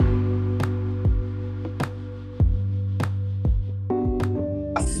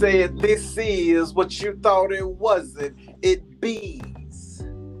said this is what you thought it wasn't. It bees.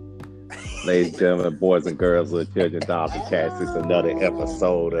 Ladies and gentlemen, boys and girls, little children, dogs and cats, it's another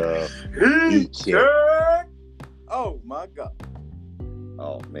episode of Heat Check. Check. Oh my God.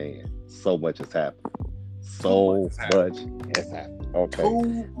 Oh man, so much has happened. So much has happened. Okay.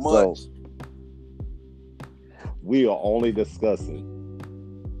 Too much. So we are only discussing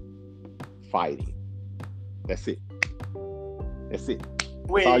fighting. That's it. That's it.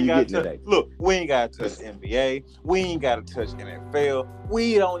 We all ain't you gotta getting touch, today. look, we ain't got to touch NBA. We ain't got to touch NFL.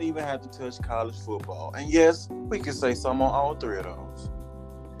 We don't even have to touch college football. And yes, we can say some on all three of those.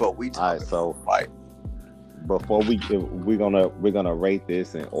 But we talk so fight. Before we're gonna rate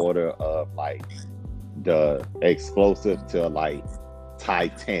this in order of like the explosive to like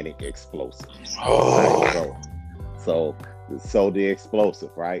Titanic explosive. Oh. Right, so the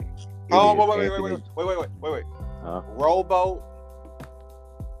explosive, right? Wait. Huh? Rowboat,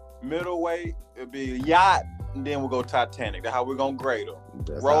 middleweight, it'll be yacht, and then we'll go Titanic. That's how we're gonna grade them.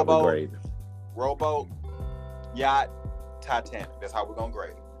 That's how we grade them. Rowboat, yacht, Titanic. That's how we're gonna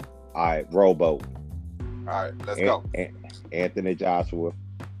grade them. All right, rowboat. All right, let's go. Anthony Joshua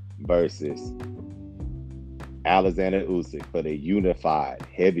versus Alexander Usyk for the unified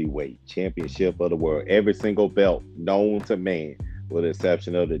heavyweight championship of the world. Every single belt known to man, with the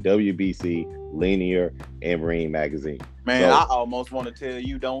exception of the WBC, Linear, and Ring magazine. Man, I almost want to tell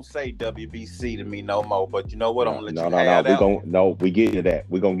you don't say WBC to me no more, but you know what? I'm gonna let you have that. We get to that.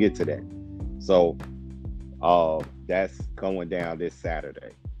 We're gonna get to that. So, that's going down this Saturday.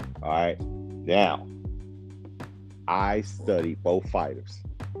 All right. Now, I studied both fighters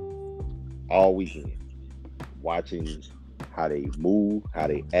all weekend, watching how they move, how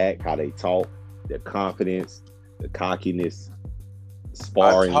they act, how they talk, their confidence, the cockiness,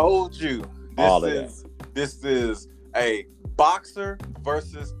 sparring. I told you this is a boxer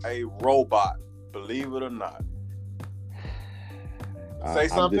versus a robot. Believe it or not. Say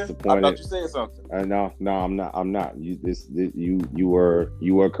something. I thought you said something. No, I'm not. You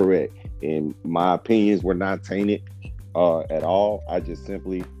were correct. And my opinions were not tainted at all. I just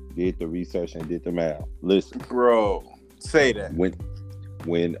simply did the research and did the math. Listen, bro, say that.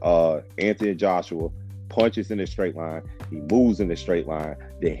 When Anthony Joshua punches in a straight line, he moves in a straight line.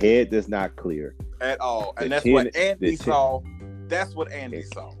 The head does not clear at all, and that's what Andy saw. That's what Andy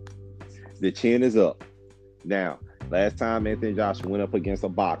saw. The chin is up. Now, last time Anthony Joshua went up against a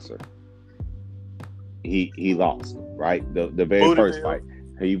boxer, he lost. Right, the very first fight.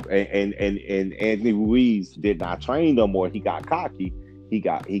 And Anthony Ruiz did not train no more. He got cocky. He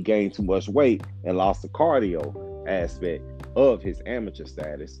gained too much weight and lost the cardio aspect of his amateur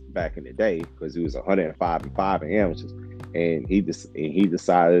status back in the day, because he was 105-5 in amateurs, and he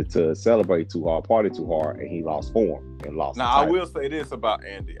decided to celebrate too hard, party too hard, and he lost form and lost. Now I will say this about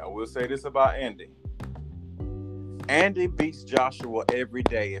Andy. Andy beats Joshua every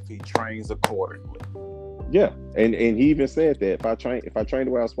day if he trains accordingly. Yeah, and he even said that if I trained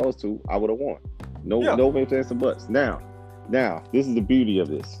the way I was supposed to, I would have won. No ifs, ands, and buts. Now, this is the beauty of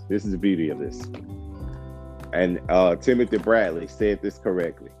this. And Timothy Bradley said this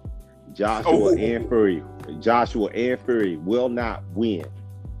correctly. Joshua and Fury will not win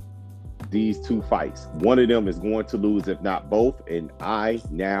these two fights. One of them is going to lose, if not both, and I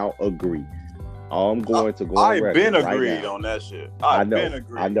now agree. I'm going to go on record. I've been agreed on that shit. I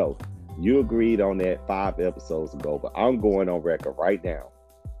know. You agreed on that 5 episodes ago, but I'm going on record right now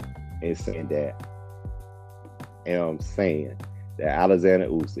and saying that Alexander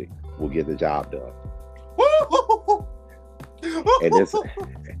Usyk will get the job done. It's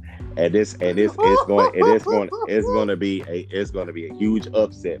going to be a huge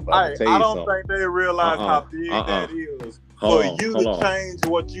upset. But I don't think they realize how big that is for you to change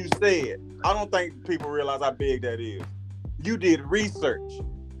what you said. I don't think people realize how big that is. You did research.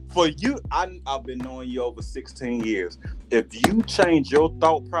 For you, I've been knowing you over 16 years. If you change your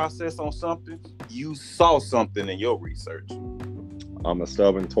thought process on something, you saw something in your research. I'm a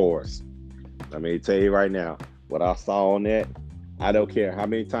stubborn Taurus. Let me tell you right now, what I saw on that, I don't care how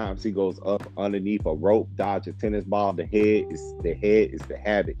many times he goes up underneath a rope, dodge a tennis ball. The head is the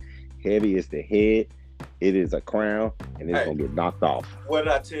habit. Heavy is the head. It is a crown, and it's gonna get knocked off. What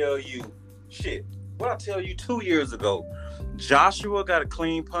did I tell you? What did I tell you 2 years ago? Joshua got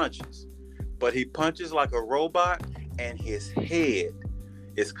clean punches, but he punches like a robot, and his head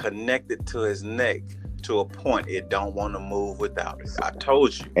is connected to his neck to a point it don't want to move without it. I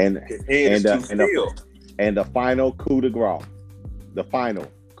told you. And his head is too still. And the final coup de grace, the final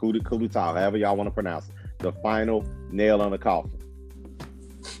coup d'etat, however y'all want to pronounce it, the final nail on the coffin.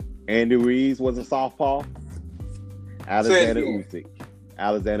 Andy Ruiz was a southpaw. Alexander Usyk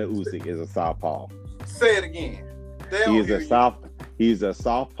Alexander Usyk is a southpaw. Say it again. He's a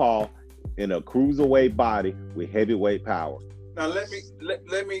southpaw in a cruiserweight body with heavyweight power. Now let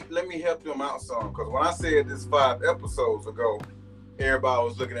me help them out some, because when I said this 5 episodes ago, everybody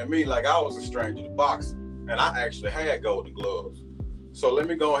was looking at me like I was a stranger to boxing, and I actually had golden gloves. So let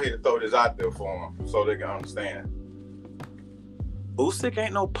me go ahead and throw this out there for them so they can understand. Usyk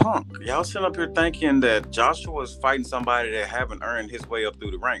ain't no punk. Y'all sitting up here thinking that Joshua is fighting somebody that haven't earned his way up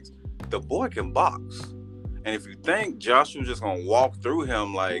through the ranks. The boy can box. And if you think Joshua's just going to walk through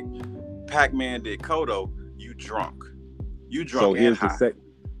him like Pac-Man did Cotto, you drunk. You drunk and high.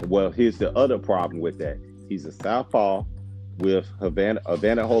 Here's the other problem with that. He's a southpaw with Evander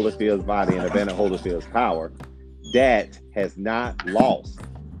Holyfield's body and Evander Holyfield's power that has not lost.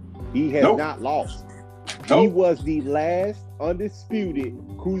 He has not lost. He was the last undisputed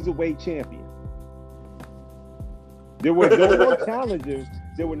cruiserweight champion. There were no more challengers.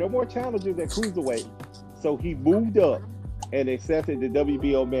 There were no more challengers at cruiserweight. So he moved up and accepted the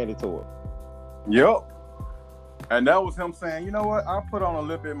WBO mandatory. Yep. And that was him saying, you know what? I'll put on a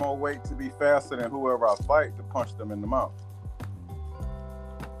little bit more weight to be faster than whoever I fight to punch them in the mouth.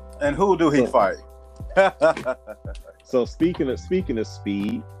 And who do he fight? So speaking of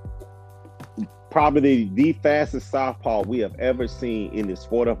speed, probably the fastest southpaw we have ever seen in the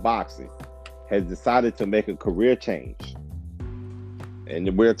sport of boxing has decided to make a career change.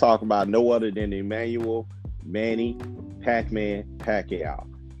 And we're talking about no other than Emmanuel Manny Pac-Man Pacquiao.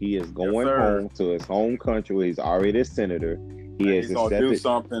 He is going home to his home country. He's already a senator. He's going to do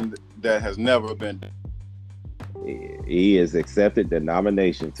something that has never been done. He has accepted the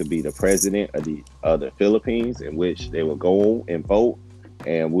nomination to be the president of the Philippines, in which they will go and vote,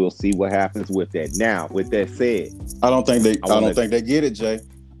 and we'll see what happens with that. Now, with that said, I don't think they get it, Jay.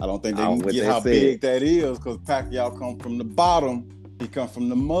 I don't think they get how big that is, because Pacquiao come from the bottom. He come from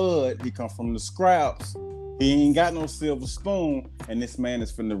the mud. He come from the scraps. He ain't got no silver spoon, and this man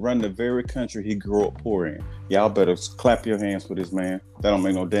is finna run the very country he grew up poor in. Y'all better clap your hands for this man. That don't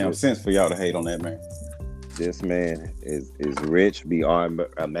make no damn sense for y'all to hate on that man. This man is rich beyond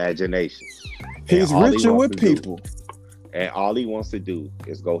imagination. He's richer with people. And all he wants to do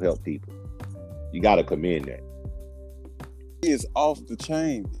is go help people. You got to commend that. He is off the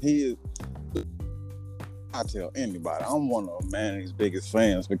chain. He is. I tell anybody, I'm one of Manny's biggest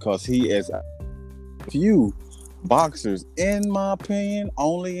fans, because he is few boxers, in my opinion,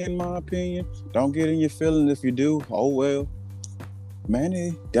 only in my opinion. Don't get in your feelings if you do. Oh well.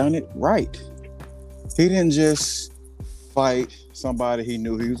 Manny done it right. He didn't just fight somebody he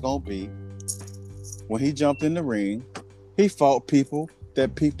knew he was gonna beat. When he jumped in the ring, he fought people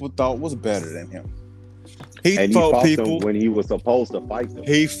that people thought was better than him. He fought people when he was supposed to fight them.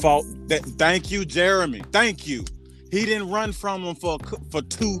 He fought that. Thank you, Jeremy. Thank you. He didn't run from them for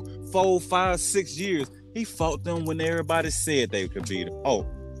 2, 4, 5, 6 years. He fought them when everybody said they could beat him. Oh,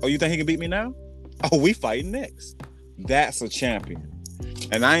 you think he can beat me now? Oh, we fighting next. That's a champion.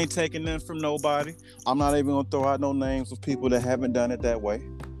 And I ain't taking nothing from nobody. I'm not even gonna throw out no names of people that haven't done it that way,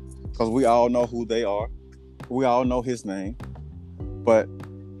 because we all know who they are. We all know his name. But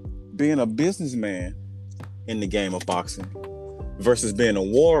being a businessman in the game of boxing versus being a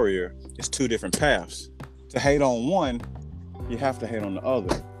warrior is 2 different paths. To hate on one, you have to hate on the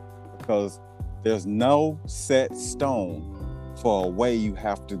other, because there's no set stone for a way you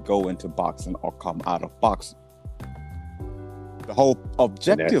have to go into boxing or come out of boxing. The whole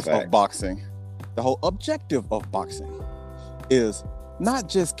objective of boxing is not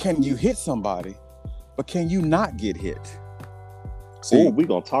just can you hit somebody, but can you not get hit? See, we're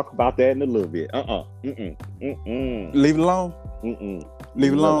going to talk about that in a little bit. Leave it alone?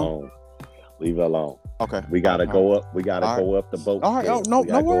 Leave it alone? Leave it alone. Okay. We got to go up. We got to go up the boat. All right. Oh, no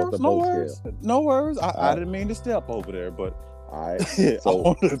worries. No worries. I didn't mean to step over there, but all right.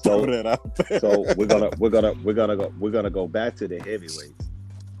 So we're gonna go back to the heavyweights,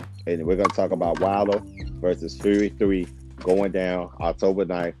 and we're gonna talk about Wilder versus Fury 3 going down October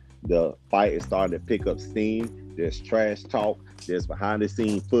 9th. The fight is starting to pick up steam. There's trash talk. There's behind the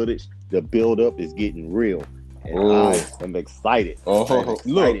scenes footage. The build up is getting real. And I am excited.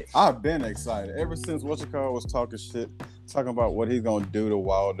 Look, I've been excited ever since Whatchacall was talking shit, talking about what he's gonna do to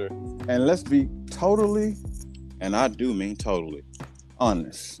Wilder. And let's be totally, and I do mean totally,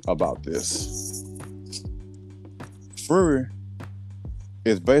 honest about this. Fury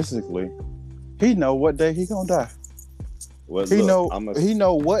is basically, he know what day he gonna die. Well, he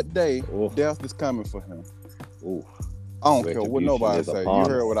know what day death is coming for him. Ooh. I don't care what nobody say. You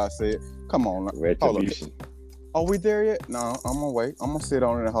heard what I said. Come on. Retribution. Are we there yet? No, I'm gonna wait. I'm gonna sit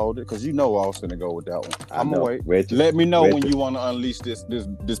on it and hold it because you know I was gonna go with that one. I'm gonna wait. Let me know when you want to unleash this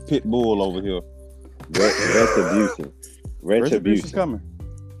pit bull over here. Retribution. Retribution's coming.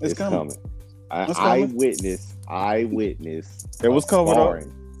 It's coming. I witnessed. It was covered up.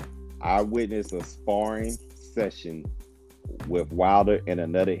 I witnessed a sparring session with Wilder and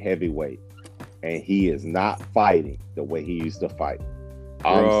another heavyweight, and he is not fighting the way he used to fight.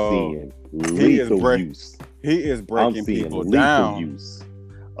 I'm seeing lethal use. He is breaking people down. Use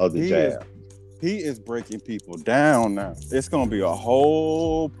of the jab. He is breaking people down now. It's gonna be a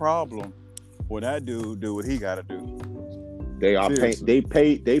whole problem when that dude do what he gotta do. They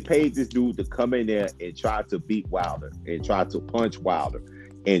paid this dude to come in there and try to beat Wilder and try to punch Wilder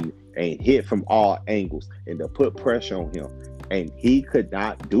and hit from all angles and to put pressure on him, and he could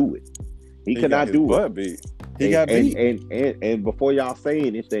not do it. He could not do it. Beat. He got beat. And before y'all say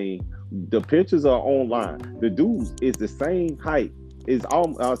anything, the pictures are online. The dude is the same height.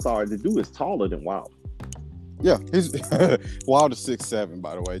 The dude is taller than Wilder. Yeah, he's Wilder's 6'7",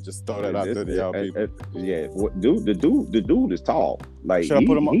 by the way. Just throw that out there to y'all people. Yeah, the dude is tall. Like, should I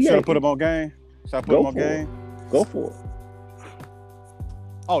put him on game? Should I put him on game? Go for it.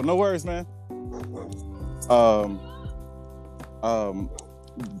 Oh, no worries, man.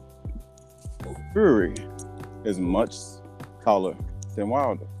 Fury is much taller than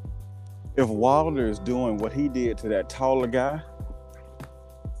Wilder. If Wilder is doing what he did to that taller guy,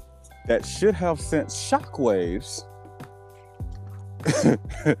 that should have sent shockwaves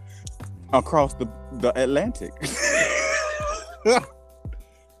across the Atlantic.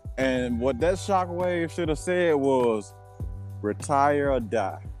 And what that shockwave should have said was, retire or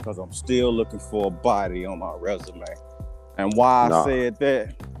die, because I'm still looking for a body on my resume. And why I said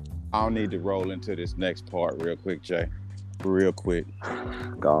that, I'll need to roll into this next part real quick, Jay. Real quick.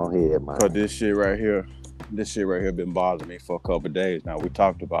 Go ahead, man. Because this shit right here been bothering me for a couple of days now. We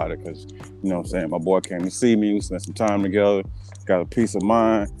talked about it because, you know what I'm saying, my boy came to see me. We spent some time together. Got a peace of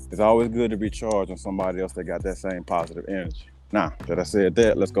mind. It's always good to be charged on somebody else that got that same positive energy. Now, that I said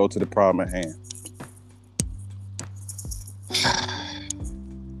that, let's go to the problem at hand.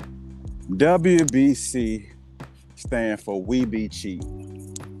 WBC stand for We Be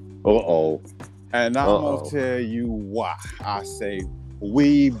Cheating. Uh-oh. And I'm going to tell you why I say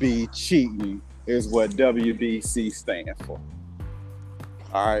We Be Cheating is what WBC stand for.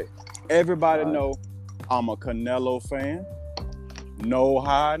 All right. Everybody know I'm a Canelo fan. No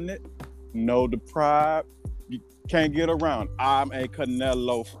hiding it. No deprived. You can't get around. I'm a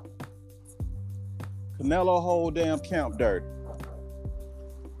Canelo fan. Canelo whole damn camp dirty.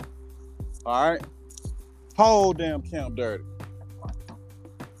 All right? Whole damn camp dirty.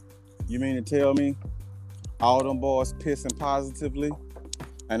 You mean to tell me all them boys pissing positively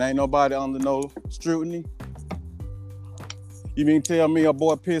and ain't nobody under no scrutiny? You mean to tell me a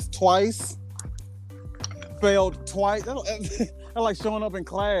boy pissed twice? Failed twice? That's like showing up in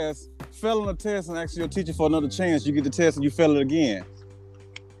class, failing a test and asking your teacher for another chance. You get the test and you fail it again.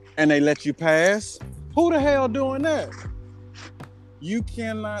 And they let you pass? Who the hell doing that? You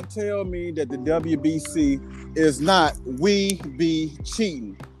cannot tell me that the WBC is not We Be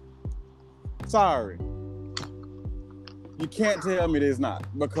Cheating. Sorry. You can't tell me there's not,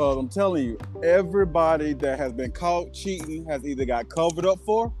 because I'm telling you, everybody that has been caught cheating has either got covered up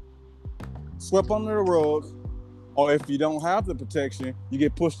for, swept under the rug, or if you don't have the protection, you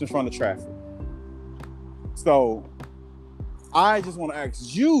get pushed in front of traffic. So I just want to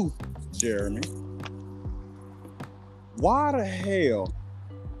ask you, Jeremy, why the hell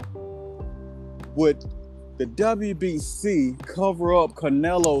would the WBC cover up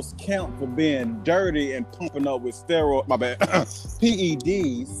Canelo's camp for being dirty and pumping up with PEDs?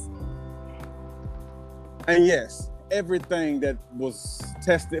 And yes, everything that was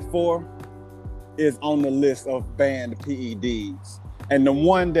tested for is on the list of banned PEDs. And the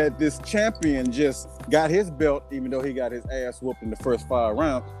one that this champion just got his belt, even though he got his ass whooped in the first 5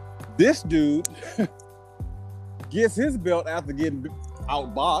 rounds, this dude gets his belt after getting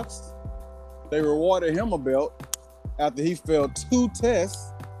outboxed. They rewarded him a belt after he failed 2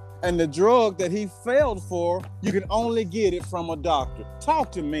 tests. And the drug that he failed for, you can only get it from a doctor.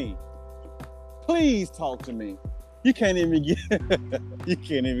 Talk to me. Please talk to me. You can't even get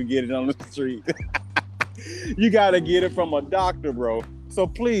it on the street. You gotta get it from a doctor, bro. So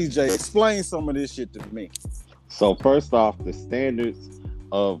please, Jay, explain some of this shit to me. So first off, the standards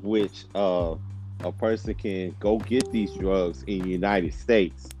of which a person can go get these drugs in the United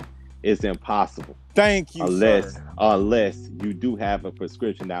States is impossible. Thank you, unless you do have a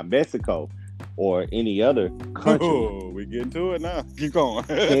prescription. Now, Mexico or any other country, we getting to it now. Keep going.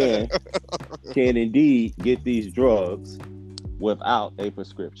 can indeed get these drugs without a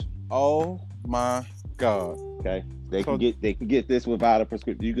prescription. Oh my God. Okay, they can get this without a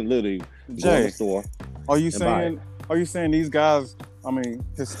prescription. You can literally go to the store. Are you saying these guys? I mean,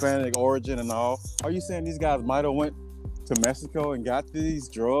 Hispanic origin and all. Are you saying these guys might have went to Mexico and got these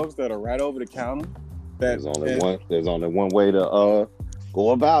drugs that are right over the counter? There's only one way to go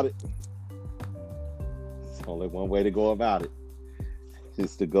about it. There's only one way to go about it.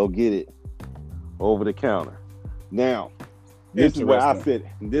 Is to go get it over the counter. Now, this is where I sit.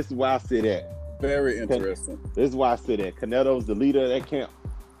 This is where I sit at. Very interesting. This is why I sit at. Caneto's the leader of that camp.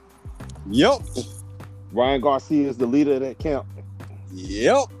 Yep. Ryan Garcia is the leader of that camp.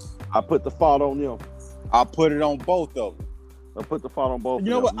 Yep. I put the fault on them. I put it on both of them. I put the fault on both.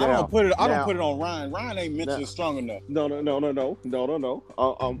 You know of them. what? I don't put it on Ryan. Ryan ain't mentally strong enough. No.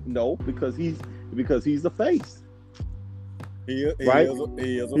 No, because he's the face. He is a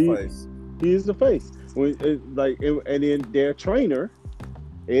face. He is the face. And then their trainer,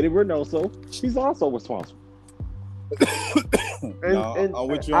 Eddie Reynoso, he's also responsible. I'm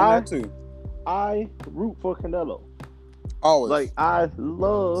with you on that too. I root for Canelo. Always. Like, I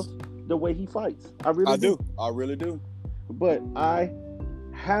love the way he fights. I really do. I really do. But I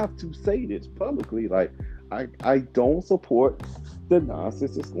have to say this publicly. Like, I don't support the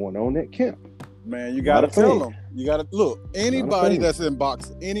nonsense that's going on at camp. Man, you gotta tell them. You gotta look. Anybody that's in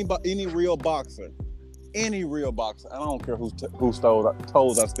boxing, any real boxer, I don't care whose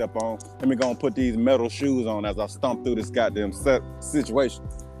toes I step on. Let me go and put these metal shoes on as I stomp through this goddamn situation.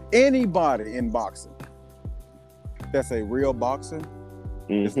 Anybody in boxing that's a real boxer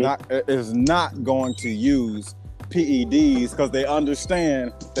is not going to use PEDs because they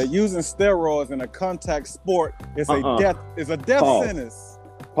understand that using steroids in a contact sport is a death sentence.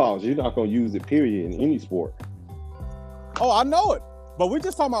 Pause. You're not going to use it, period, in any sport. Oh, I know it. But we're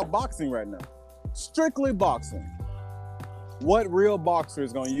just talking about boxing right now. Strictly boxing. What real boxer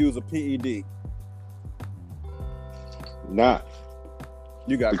is going to use a PED? Not.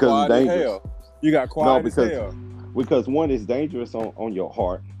 You got quiet as hell. Because one is dangerous on your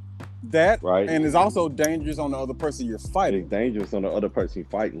heart. That, right? And it's also dangerous on the other person you're fighting. It's dangerous on the other person you're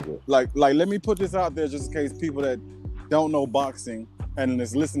fighting with. Like, let me put this out there just in case people that don't know boxing and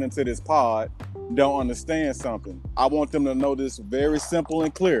is listening to this pod don't understand something. I want them to know this very simple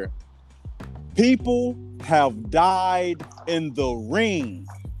and clear. People have died in the ring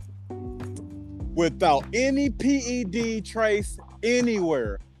without any PED trace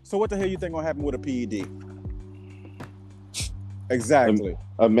anywhere. So what the hell you think gonna happen with a PED? Exactly.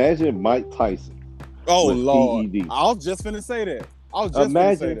 Imagine Mike Tyson. Oh Lord! PED. I was just finna say that.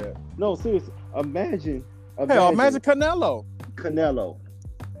 No, seriously. Imagine Canelo. Canelo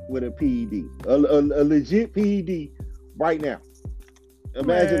with a PED, a legit PED right now.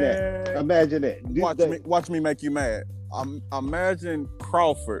 Imagine that. Watch me make you mad. Imagine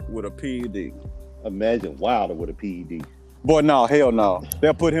Crawford with a PED. Imagine Wilder with a PED. Boy, no, hell no.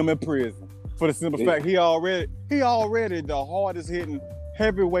 They'll put him in prison for the simple fact he already the hardest hitting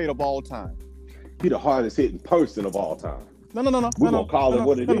heavyweight of all time. He the hardest hitting person of all time. No. We're gonna call it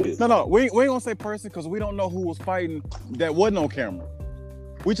what it is. No. We ain't gonna say person because we don't know who was fighting that wasn't on camera.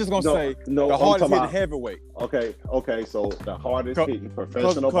 We just gonna say the hardest hitting heavyweight. Okay. So the hardest hitting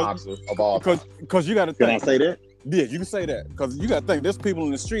professional boxer of all time. Because you gotta think. Can I say that? Yeah, you can say that. Because you gotta think there's people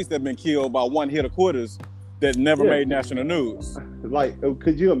in the streets that have been killed by one hit of quitters that never made national news. Like,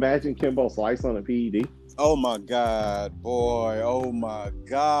 could you imagine Kimbo Slice on a PED? Oh my God, boy. Oh my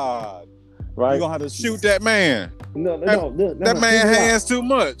God. Right? You're gonna have to shoot that man. No, that man hands too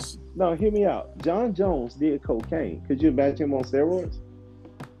much. No, hear me out. John Jones did cocaine. Could you imagine him on steroids?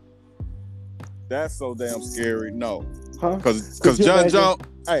 That's so damn scary. No. Huh? Because John Jones,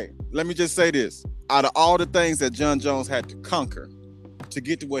 hey, let me just say this. Out of all the things that John Jones had to conquer to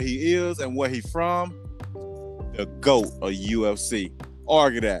get to where he is and where he's from, the GOAT of UFC.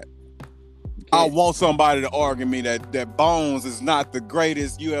 Argue that. I want somebody to argue me that Bones is not the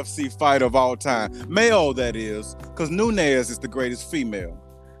greatest UFC fighter of all time. Male, that is, because Nunes is the greatest female.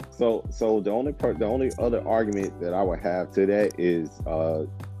 So the only other argument that I would have to that is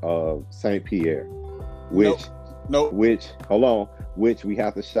St. Pierre, which we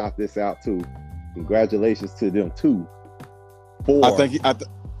have to shout this out too. Congratulations to them too. Hold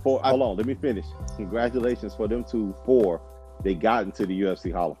on, let me finish. Congratulations for them two they got into the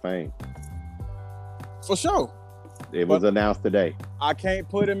UFC Hall of Fame. For sure. It was announced today. I can't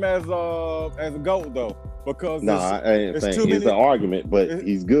put him as a GOAT though, because it's an argument, but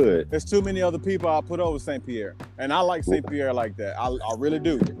he's good. There's too many other people I put over St. Pierre, and I like St. Pierre like that. I really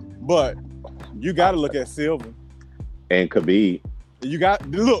do. But you got to look at Silva and Khabib. You got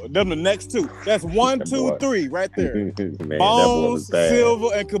look, them the next two. That's 1, 2, 3 right there. Man, Bones, Silva,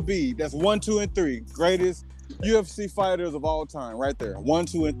 and Khabib. That's 1, 2, and 3. Greatest UFC fighters of all time, right there. 1,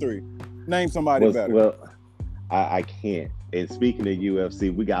 2, and 3. Name somebody better. Well, I can't. And speaking of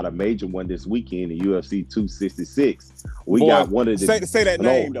UFC, we got a major one this weekend in UFC 266. We got one of the. Say that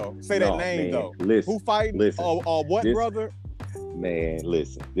name though. Say that name though. Listen, who fighting? Listen, or what this, brother? Man,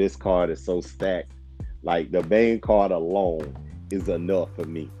 listen. This card is so stacked. Like the main card alone is enough for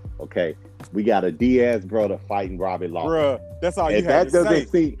me. Okay, we got a Diaz brother fighting Robbie Lawler. Bruh, that's all you had to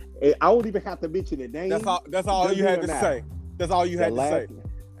say. I don't even have to mention the name. That's all you had to say. That's all you had to say.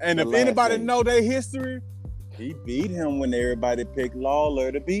 And if anybody know their history, he beat him when everybody picked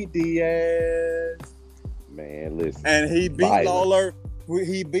Lawler to beat Diaz. Man, listen. And he beat Lawler.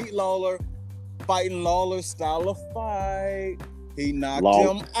 He beat Lawler fighting Lawler's style of fight. He knocked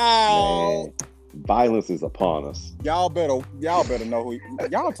him out. Man. Violence is upon us. Y'all better know who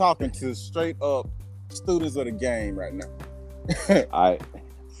y'all talking to. Straight up students of the game right now. All right.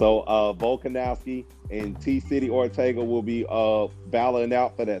 So Volkanovski and T-City Ortega will be battling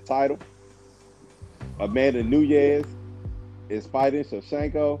out for that title. Amanda Nunes is fighting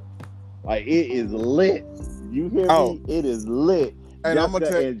Shevchenko. Like, it is lit. You hear me? It is lit. And I'm gonna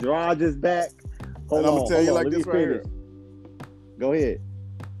tell you, Andrade is back. I'm gonna tell you like this right here. Go ahead.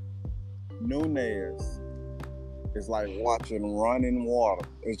 Nunes is like watching running water.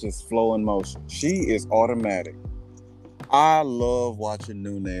 It's just flowing motion. She is automatic. I love watching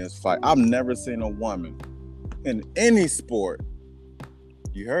Nunes fight. I've never seen a woman in any sport.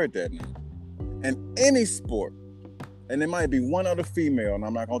 You heard that now. In any sport. And there might be one other female, and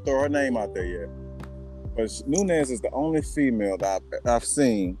I'm not gonna throw her name out there yet. But Nunes is the only female that I've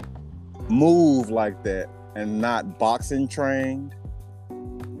seen move like that and not boxing trained,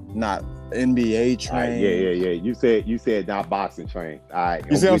 not NBA trained. Yeah. You said not boxing trained. All right.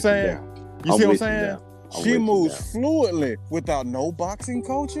 You see what I'm saying? You see what I'm saying? She moves fluently without no boxing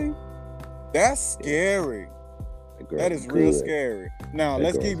coaching. That's scary. That is real scary. Now,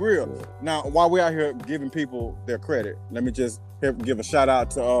 let's keep real. Now, while we're out here giving people their credit, let me just give a shout out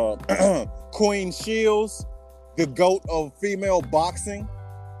to Queen Shields, the GOAT of female boxing.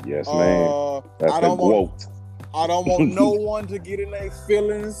 Yes, man. That's I don't want no one to get in their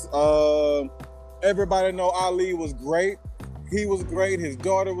feelings. Everybody know Ali was great. He was great. His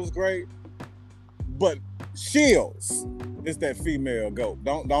daughter was great. But Shields is that female GOAT.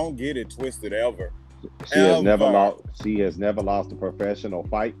 Don't get it twisted ever. She has never lost a professional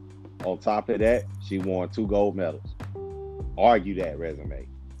fight. On top of that, she won 2 gold medals. Argue that resume.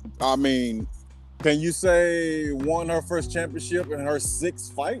 I mean, can you say won her first championship in her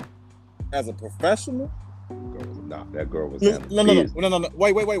 6th fight as a professional? That girl was No.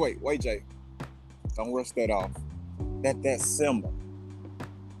 Wait, Jay. Don't rush that off. That's Simba.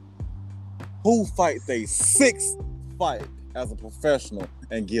 Who fights a 6th fight as a professional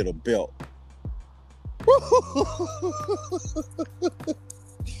and get a belt?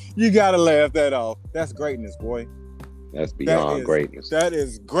 You gotta laugh that off. That's greatness, boy. That's beyond greatness. That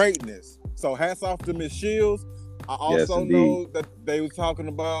is greatness. So hats off to Miss Shields. I also know that they were talking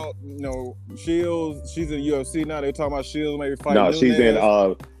about, Shields. She's in UFC now. They were talking about Shields maybe fighting. No,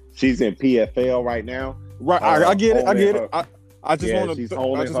 she's in PFL right now. Right, I get it. I just want to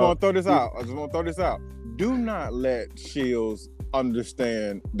throw this out. Do not let Shields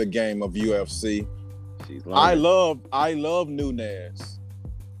understand the game of UFC. I love Nunes.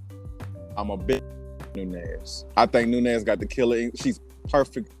 I'm a big Nunes. I think Nunes got the killer. She's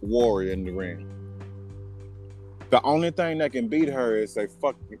perfect warrior in the ring. The only thing that can beat her is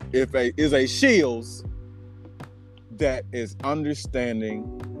a Shields that is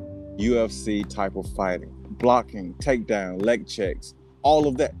understanding UFC type of fighting, blocking, takedown, leg checks, all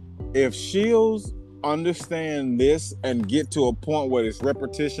of that. If Shields understand this and get to a point where it's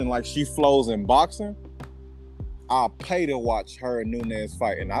repetition like she flows in boxing, I'll pay to watch her and Nunes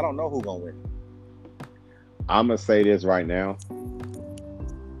fight, and I don't know who's gonna win. I'm gonna say this right now.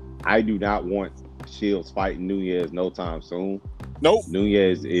 I do not want Shields fighting Nunes no time soon. Nope.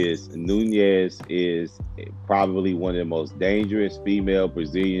 Nunes is probably one of the most dangerous female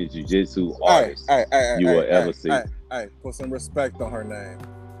Brazilian jiu-jitsu artists you will ever see. Hey, put some respect on her name.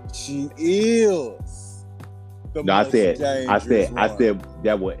 She is the most dangerous I said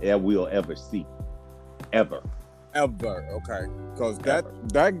that we'll ever see. Ever. Okay. Because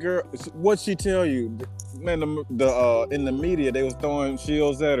that girl, what she tell you, man, in the media, they was throwing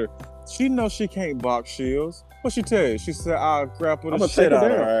Shields at her. She knows she can't box Shields. What she tell you? She said, I'll grapple the shit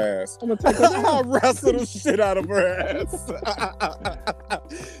out of her ass. I'm gonna take her down. I'll wrestle the shit out of her ass.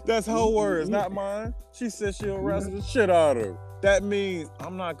 That's her words, not mine. She said she'll wrestle the shit out of her. that means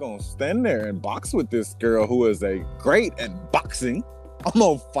I'm not gonna stand there and box with this girl who is a great at boxing. I'm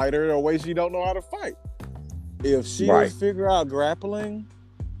gonna fight her the way she don't know how to fight. If she Right. figure out grappling,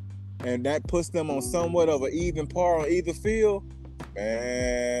 and that puts them on somewhat of an even par on either field,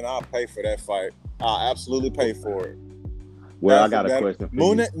 man, I'll pay for that fight. I'll absolutely pay for it. Well, I got a question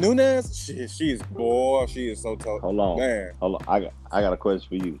for you. Nunez, she is so tough. Hold on. Man. Hold on. I got a question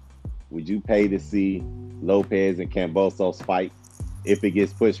for you. Would you pay to see Lopez and Kambosos fight if it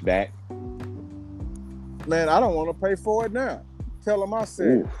gets pushed back? Man, I don't want to pay for it now. Tell him I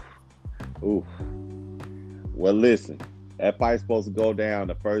said. Oof. Well, listen. That fight's supposed to go down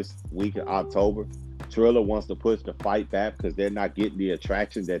the first week of October. Triller wants to push the fight back because they're not getting the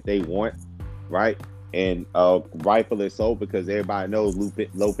attraction that they want, right? And rightfully so, because everybody knows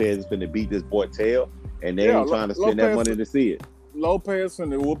Lopez is going to beat this boy tail, and they ain't trying to spend that money to see it. Lopez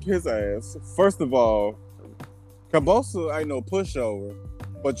finna whoop his ass. First of all, Kambosos ain't no pushover,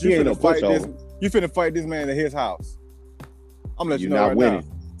 but you finna fight this man at his house. I'm gonna let you know right now. I'm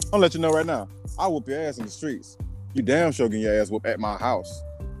gonna let you know right now. I whoop your ass in the streets. You damn sure getting your ass whooped at my house.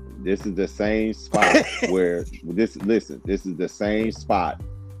 This is the same spot where this is the same spot,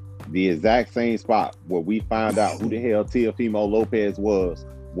 the exact same spot where we found out who the hell Teofimo Lopez was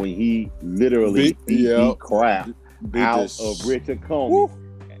when he literally beat the crap out of Richard Comey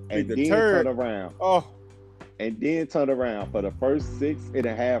and then turned around. And then turned around for the first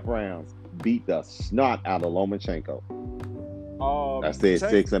 6.5 rounds, beat the snot out of Lomachenko. I said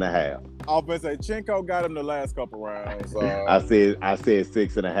 6.5. I was gonna say Chenko got him the last couple rounds. I said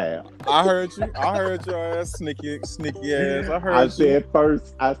 6.5. I heard you. I heard your ass, sneaky ass. I said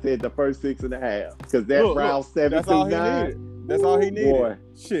the first 6.5 because that round 7 through 9. That's all he needed. Boy.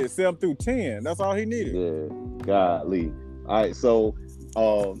 Shit, 7 through 10. That's all he needed. Yeah, golly. All right, so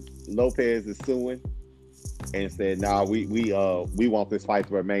Lopez is suing and said, "Nah, we want this fight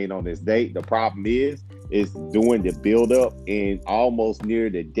to remain on this date." The problem is doing the build up and almost near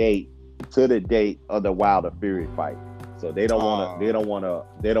the date of the Wilder Fury fight. So they don't want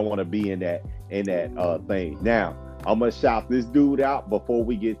to be in that thing. Now, I'm gonna shout this dude out before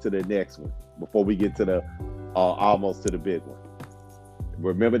we get to the next one. Before we get to the almost to the big one.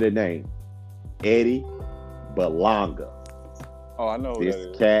 Remember the name, Eddie Berlanga. Oh, I know.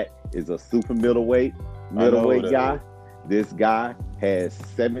 This cat is a super middleweight guy. This guy has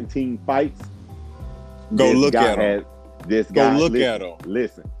 17 fights. Go look at him.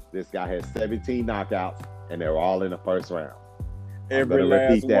 Listen, this guy has 17 knockouts, and they're all in the first round. Every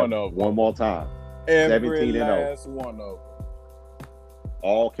last one of them. One more time. Every last one of them.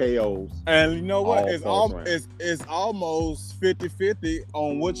 All KOs. And you know what? It's almost 50-50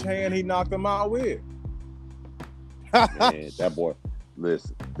 on which hand he knocked him out with. Man, that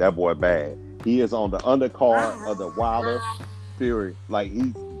boy bad. He is on the undercard of the Wilder Fury. Like,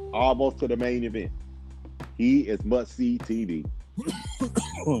 he's almost to the main event. He is must-see TV.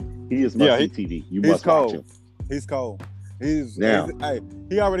 He is must-see TV. You must watch him. He's cold.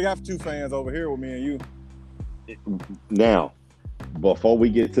 He already got 2 fans over here with me and you. Now, before we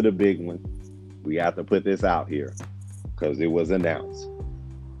get to the big one, we have to put this out here because it was announced.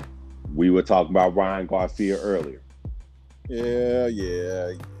 We were talking about Ryan Garcia earlier. Yeah.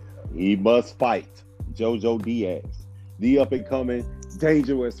 He must fight Jojo Diaz, the up-and-coming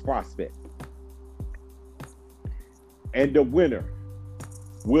dangerous prospect. And the winner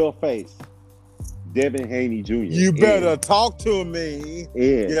will face Devin Haney Jr. You better talk to me.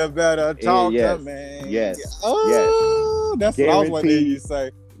 You better talk to me. Yes. That's what I was waiting to hear you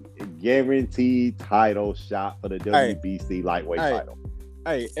say. Guaranteed title shot for the WBC lightweight title.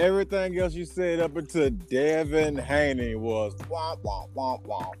 Hey, everything else you said up until Devin Haney was womp, womp, womp,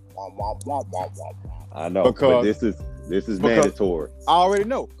 womp, womp, womp, womp, womp, womp. I know, but this is mandatory. I already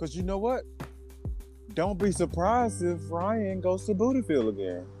know, because you know what? Don't be surprised if Ryan goes to Bootyfield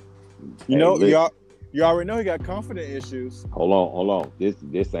again. You already know he got confidence issues. Hold on. This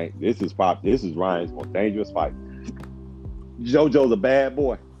is Ryan's most dangerous fight. JoJo's a bad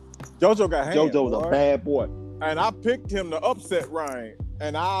boy. JoJo got hands. JoJo's a bad boy. And I picked him to upset Ryan.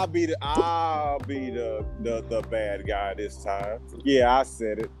 And I'll be the bad guy this time. Yeah, I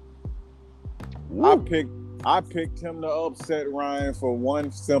said it. Woo. I picked him to upset Ryan for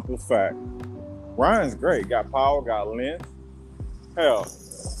one simple fact. Ryan's great. Got power, got length. Hell,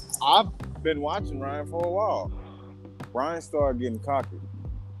 I've been watching Ryan for a while. Ryan started getting cocky.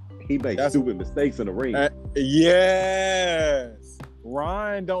 He makes stupid mistakes in the ring. Yes.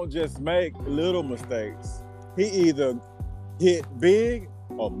 Ryan don't just make little mistakes. He either hit big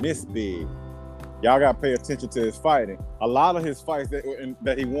or miss big. Y'all got to pay attention to his fighting. A lot of his fights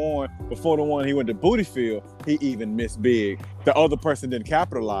that he won before the one he went to Bootyfield, he even missed big. The other person didn't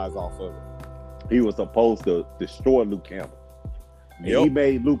capitalize off of it. He was supposed to destroy Luke Campbell. And he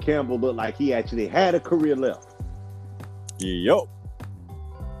made Luke Campbell look like he actually had a career left. Yep.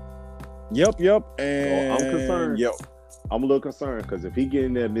 And I'm concerned. Yep. I'm a little concerned because if he get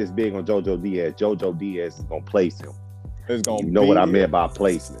in there and miss big on JoJo Diaz is gonna place him. It's gonna you know what I meant by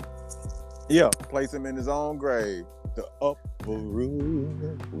placement. Yeah, place him in his own grave. The upper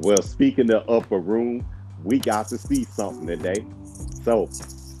room. Well, speaking of upper room, we got to see something today. So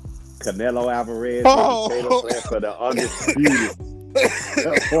Canelo Alvarez for the undisputed.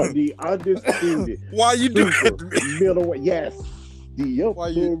 For the undisputed. Why you do that to me? Middleweight, yes. Why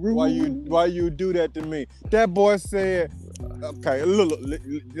you do that to me? That boy said, okay, look,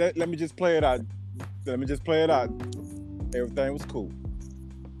 let me just play it out. Everything was cool.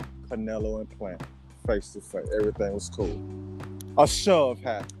 Canelo and Plant, face to face. Everything was cool. A shove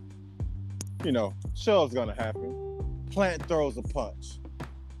happened. You know, shove's gonna happen. Plant throws a punch.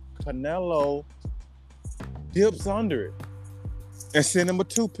 Canelo dips under it and send him a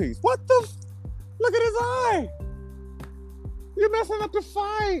 2-piece. What the? Look at his eye. You're messing up the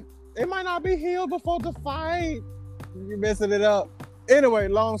fight. It might not be healed before the fight. You're messing it up. Anyway,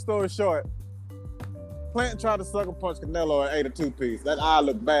 long story short, Plant tried to sucker punch Canelo and ate a 2-piece. That eye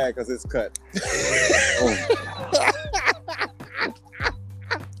looked bad because it's cut.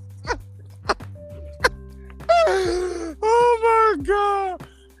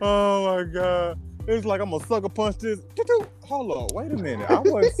 Oh my God. It's like I'm gonna sucker punch this. Hold on, wait a minute.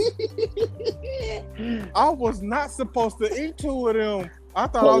 I was not supposed to eat 2 of them. I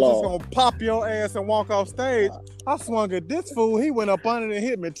thought I was just gonna pop your ass and walk off stage. I swung at this fool. He went up under and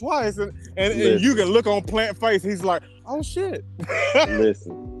hit me twice, and you can look on Plant face. He's like, "Oh shit."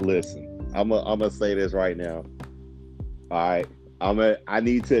 Listen. I'm gonna say this right now. All right, I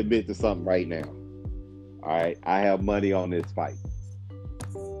need to admit to something right now. All right, I have money on this fight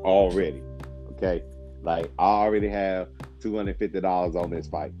already. Okay, like I already have $250 on this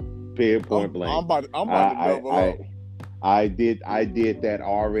fight. Point blank. I'm about to double up. I did that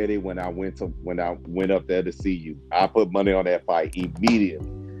already when I went up there to see you. I put money on that fight immediately.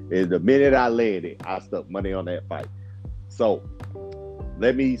 And the minute I landed, I stuck money on that fight. So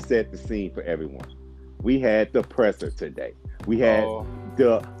let me set the scene for everyone. We had the presser today. We had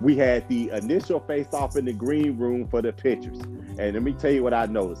the initial face-off in the green room for the pitchers. And let me tell you what I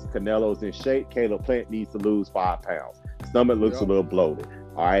noticed. Canelo's in shape. Caleb Plant needs to lose 5 pounds. Stomach looks a little bloated.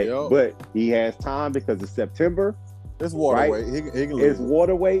 All right. But he has time because it's September. It's waterweight. Right? He can it's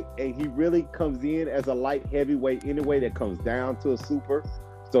waterweight, and he really comes in as a light heavyweight anyway that comes down to a super.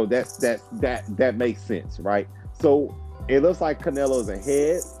 So that makes sense, right? So it looks like Canelo's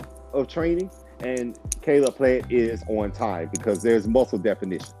ahead of training, and Caleb Plant is on time because there's muscle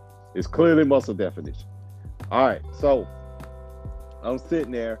definition. It's clearly muscle definition. All right, so I'm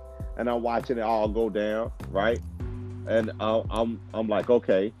sitting there and I'm watching it all go down, right? And I'm like,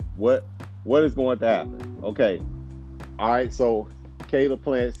 okay, what is going to happen? Okay. All right, so Caleb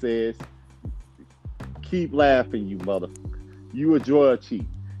Plant says, keep laughing, you mother. You a drug cheat.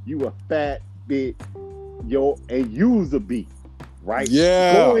 You a fat bitch. And you's a beat, right?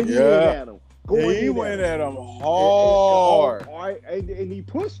 Yeah. Going in at him. He went at him hard. And he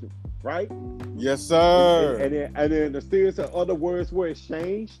pushed him, right? Yes, sir. And then the series of other words were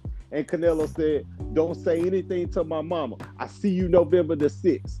exchanged. And Canelo said, don't say anything to my mama. I see you November the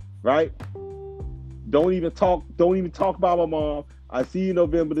 6th, right? Don't even talk about my mom. I see you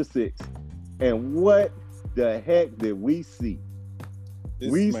November the 6th. And what the heck did we see?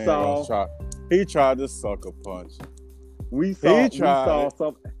 He tried to sucker punch. We saw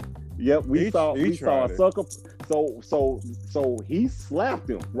something. Yep, we saw a sucker. So he slapped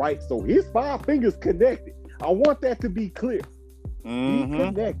him, right? So his 5 fingers connected. I want that to be clear. Mm-hmm. He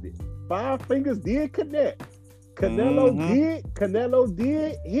connected. 5 fingers did connect. Canelo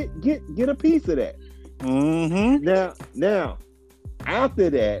did get a piece of that. Mm-hmm. Now, after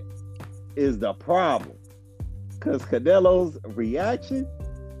that is the problem. Because Canelo's reaction,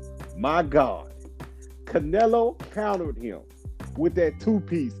 my God. Canelo countered him with that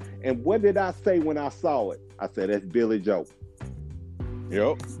 2-piece. And what did I say when I saw it? I said, that's Billy Joe.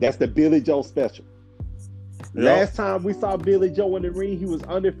 Yep. That's the Billy Joe special. Yep. Last time we saw Billy Joe in the ring, he was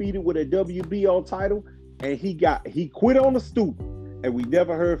undefeated with a WBO title, and he quit on the stoop. And we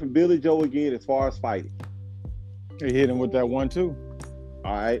never heard from Billy Joe again as far as fighting. He hit him with that 1-2.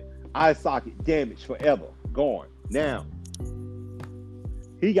 All right. Eye socket damaged forever. Gone. Now,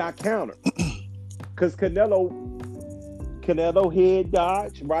 he got countered. Because Canelo head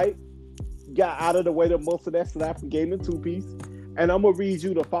dodge, right? got out of the way of most of that slap and gave him 2-piece. And I'm gonna read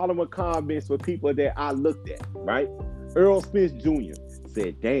you the following comments for people that I looked at. Right, Earl Smith Jr.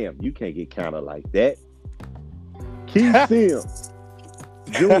 said, "Damn, you can't get counted like that." Keith Sims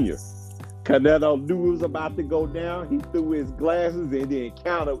Jr. Canelo knew it was about to go down. He threw his glasses and then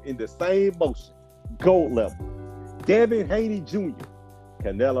counted in the same motion. Gold level. Devin Haney Jr.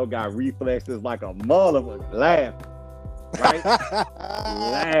 Canelo got reflexes like a motherfucker, laughing. Right?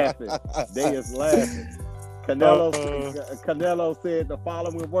 Laughing. They is laughing. Canelo said the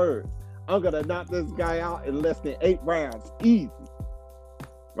following words: "I'm gonna knock this guy out in less than 8 rounds, easy."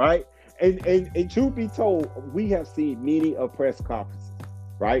 Right? And truth be told, we have seen many of press conferences,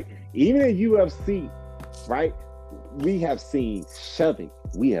 right? Even in UFC, right? We have seen shoving.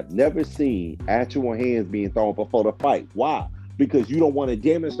 We have never seen actual hands being thrown before the fight. Why? Because you don't want to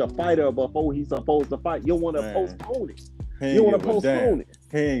damage the fighter before he's supposed to fight. You want to postpone it. You want to postpone it.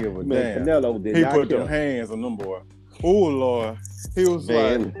 He ain't give a damn. Canelo did he not put care. them hands on them boy. Oh Lord, he was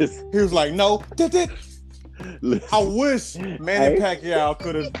listen. like, no. I wish Manny Pacquiao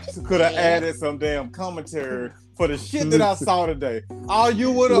could have added some damn commentary for the shit that I saw today. All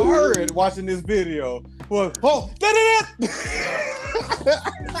you would have heard watching this video was, oh,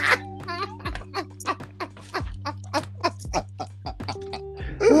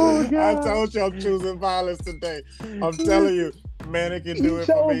 I told you I'm choosing violence today. I'm telling you, Manny can do it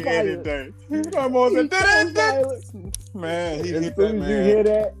for me any day. I'm on man, he hit that man. You hear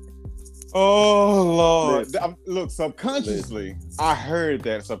that? Oh Lord! Look, subconsciously, I heard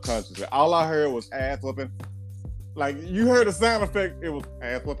that subconsciously. All I heard was ass whooping. Like you heard the sound effect, it was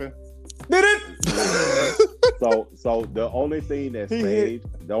ass whooping. Did it? So the only thing that saved,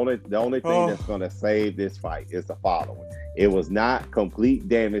 the only thing that's gonna save this fight is the following. It was not complete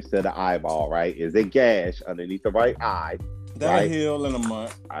damage to the eyeball, right? It's a gash underneath the right eye. That'll heal in a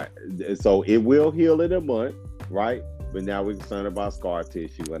month. So it will heal in a month, right? But now we're concerned about scar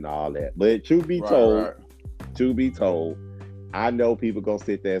tissue and all that. But truth be told, I know people gonna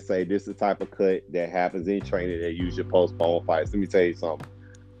sit there and say this is the type of cut that happens in training that usually postpone fights. Let me tell you something.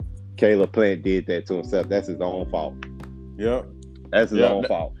 Caleb Plant did that to himself. That's his own fault. Yep. That's his own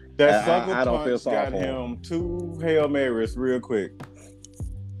fault. That sucker punch got him 2 Hail Marys real quick.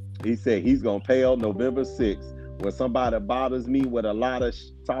 He said he's gonna pay November 6th. When somebody bothers me with a lot of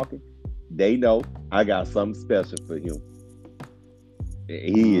talking, they know I got something special for him.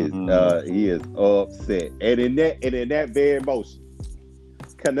 He is upset, and in that very motion,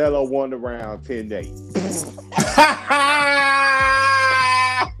 Canelo won the round 10 days.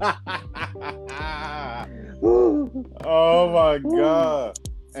 Oh my God!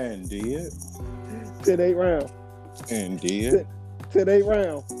 And did 10-8 round. And did 10-8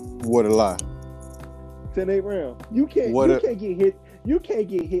 round. What a lie! 10-8 round. You can't get hit. You can't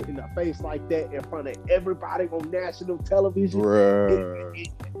get hit in the face like that in front of everybody on national television.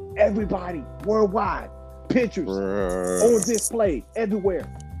 Everybody worldwide. Pictures on display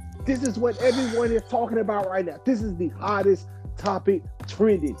everywhere. This is what everyone is talking about right now. This is the hottest topic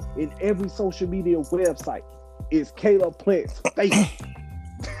trending in every social media website. Is Caleb Plant's face.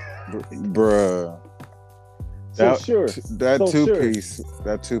 Bruh. That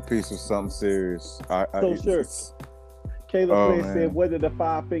two piece was something serious. Caleb Plant said, "What did the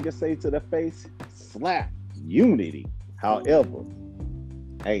 5 fingers say to the face? Slap unity. However,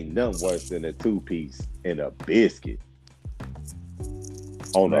 ain't nothing worse than a 2-piece and a biscuit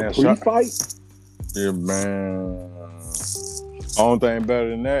on a pre-fight." Yeah, man. Only thing better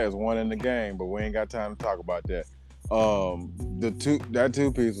than that is one in the game, but we ain't got time to talk about that. That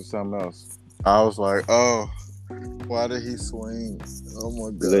 2-piece was something else. I was like, oh, why did he swing? Oh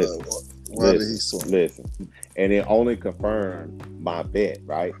my God. Why did he swing? Listen, and it only confirmed my bet,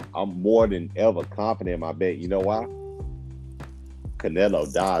 right? I'm more than ever confident in my bet. You know why?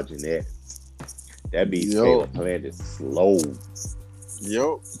 Canelo dodging that. That means Caleb Plant is slow.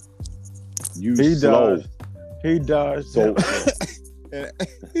 Yup. He slow. He dodged. So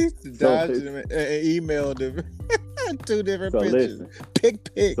he dodged him and emailed him 2 different pictures. Listen, pick.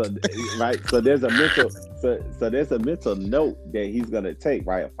 So there's a mental note that he's gonna take.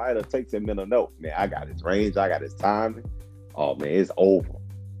 Right, a fighter takes a mental note. Man, I got his range. I got his timing. Oh man, it's over.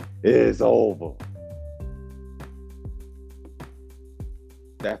 It's over.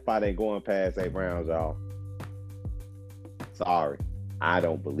 That fight ain't going past 8 rounds, y'all. Sorry, I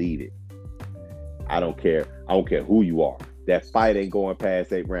don't believe it. I don't care. I don't care who you are. That fight ain't going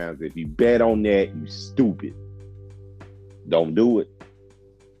past 8 rounds. If you bet on that, you stupid. Don't do it.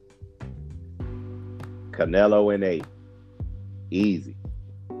 Canelo in 8. Easy.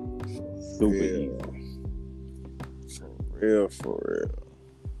 Super easy. For real.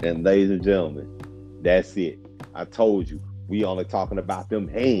 And ladies and gentlemen, that's it. I told you, we only talking about them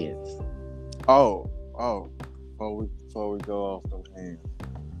hands. Oh. Before we go off them hands.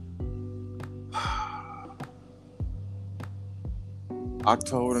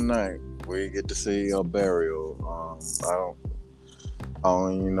 October 9th, we get to see a burial. I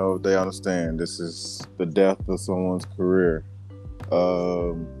don't even know if they understand. This is the death of someone's career.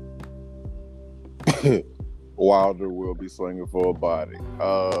 Wilder will be swinging for a body.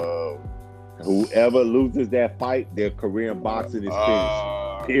 Whoever loses that fight, their career in boxing is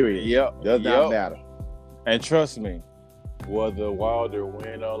finished. Period. Yep. Does not matter. And trust me, whether Wilder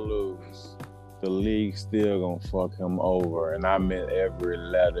win or lose, the league still gonna fuck him over. And I meant every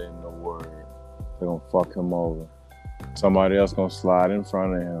letter in the word. They're gonna fuck him over. Somebody else gonna slide in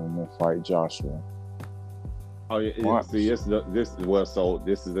front of him and fight Joshua. Oh yeah, see, this is the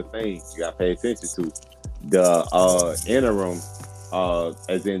thing you gotta pay attention to. The interim,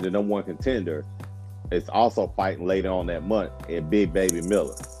 as in the number one contender, is also fighting later on that month in Big Baby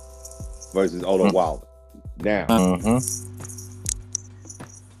Miller versus Otto Wilder. Now,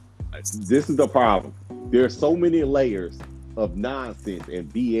 this is the problem. There's so many layers of nonsense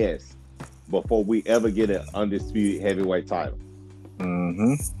and BS before we ever get an undisputed heavyweight title.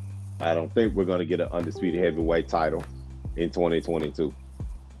 I don't think we're going to get an undisputed heavyweight title in 2022.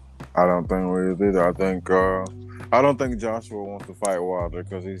 I don't think we is either. I don't think Joshua wants to fight Wilder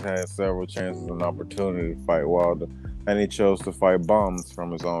because he's had several chances and opportunity to fight Wilder, and he chose to fight bums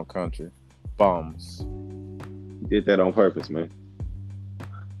from his own country. Bums. He did that on purpose, man.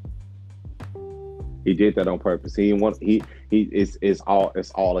 He did that on purpose. It's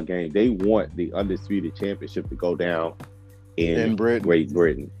all a game. They want the undisputed championship to go down in Great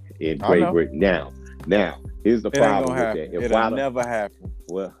Britain. Now, here's the problem with that. It'll never happen.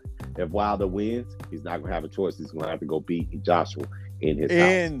 Well, if Wilder wins, he's not gonna have a choice. He's gonna have to go beat Joshua in his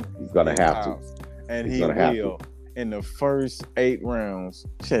house. He's gonna have to. And he will in the first 8 rounds.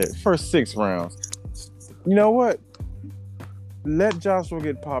 First 6 rounds. You know what? Let Joshua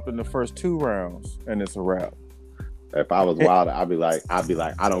get popped in the first 2 rounds, and it's a wrap. If I was Wilder, I'd be like,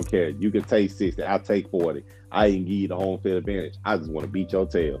 I don't care. You can take 60, I'll take 40. I ain't give you the home field advantage. I just want to beat your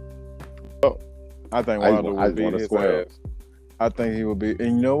tail. Oh, I think Wilder would beat his ass. I think he would be,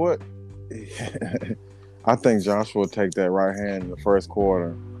 and you know what? I think Joshua will take that right hand in the first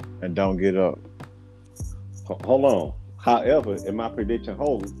quarter and don't get up. Hold on. However, if my prediction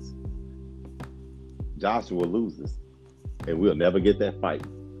holds, Joshua loses, and we'll never get that fight.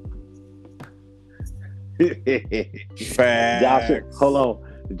 Facts. Hold on.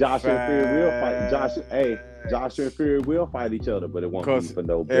 Joshua and Fury will fight. Joshua and Fury will fight each other, but it won't be for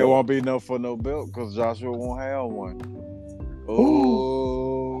no belt. It won't be for no belt because Joshua won't have one.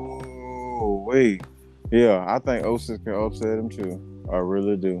 Oh, wait. Yeah, I think Usyk can upset him too. I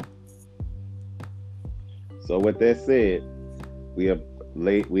really do. So with that said, we have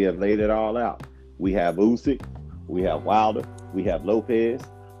laid it all out. We have Usyk, we have Wilder, we have Lopez,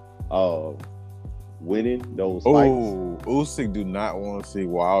 winning those fights. Oh, Usyk do not want to see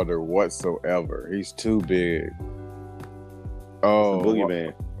Wilder whatsoever. He's too big. Oh,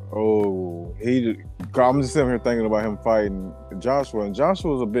 boogeyman. Oh, I'm just sitting here thinking about him fighting Joshua, and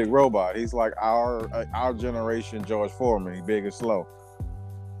Joshua's a big robot. He's like our generation George Foreman. He's big and slow.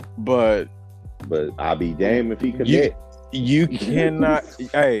 But I'll be damned if he connect. You cannot.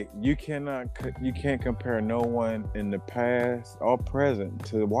 You can't compare no one in the past or present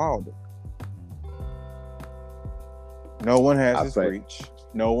to Wilder. No one has his reach.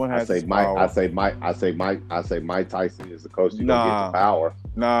 No one has his power. I say Mike Tyson is the coach who's gonna get the power.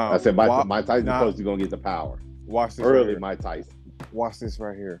 Nah. I said Mike Tyson is the coach who's gonna get the power. Watch this. Early Mike Tyson. Watch this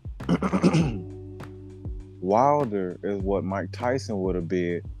right here. Wilder is what Mike Tyson would have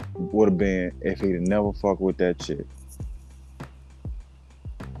been if he'd never fucked with that chick.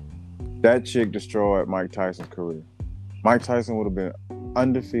 That chick destroyed Mike Tyson's career. Mike Tyson would have been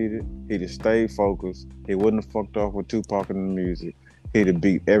undefeated. He'd have stayed focused. He wouldn't have fucked off with Tupac and the music. He'd have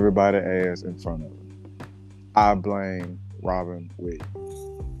beat everybody's ass in front of him. I blame Robin Witt.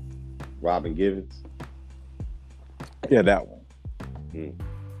 Robin Givens? Yeah, that one.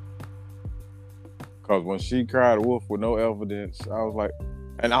 Because when she cried wolf with no evidence, I was like,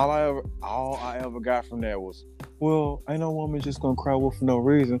 and all I ever got from that was, well, ain't no woman just gonna cry wolf for no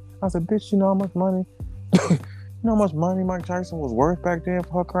reason. I said, bitch, you know how much money? You know how much money Mike Tyson was worth back then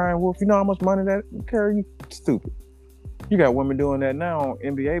for her crying wolf? You know how much money that carry? You stupid. You got women doing that now on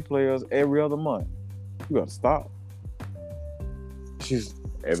NBA players every other month. You gotta stop.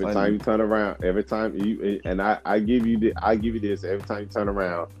 Every time you turn around, every time you I give you this. Every time you turn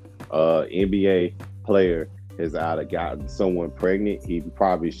around, NBA player has either gotten someone pregnant he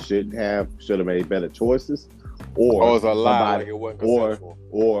probably should have made better choices, or it's a lie, somebody, like it wasn't consensual.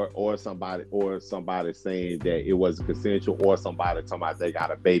 or somebody saying that it wasn't consensual, or somebody talking about they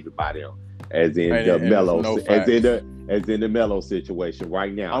got a baby by them, as in the Melo, as in the Melo situation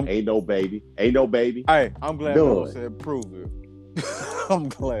right now. Ain't no baby. Hey, I'm glad Melo said prove it. I'm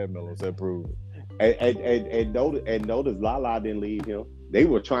glad Melo said prove it. And notice Lala didn't leave him. They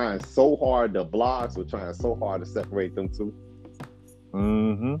were trying so hard. The blogs were trying so hard to separate them two.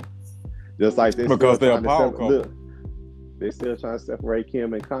 Mm-hmm. Just like they because they're a power couple. Look, they're still trying to separate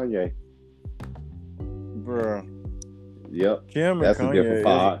Kim and Kanye. Bruh. Yep. Kim and that's Kanye. A different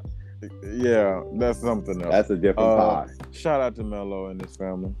pod. Yeah, that's something else. That's a different pod. Shout out to Melo and his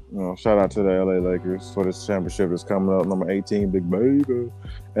family. Shout out to the LA Lakers for this championship that's coming up. Number 18, Big Baby.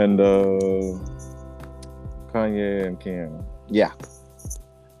 And Kanye and Kim. Yeah.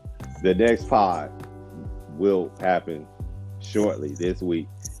 The next pod will happen shortly this week,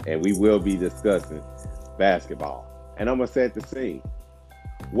 and we will be discussing basketball. And I'm gonna set the scene.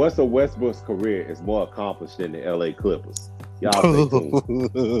 Russell Westbrook's career is more accomplished than the LA Clippers. Y'all stay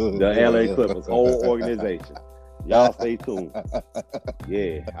tuned. The LA Clippers whole organization. Y'all stay tuned.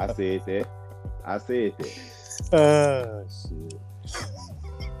 Yeah, I said that. Shit.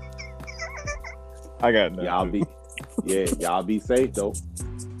 I got nothing. Y'all be safe though.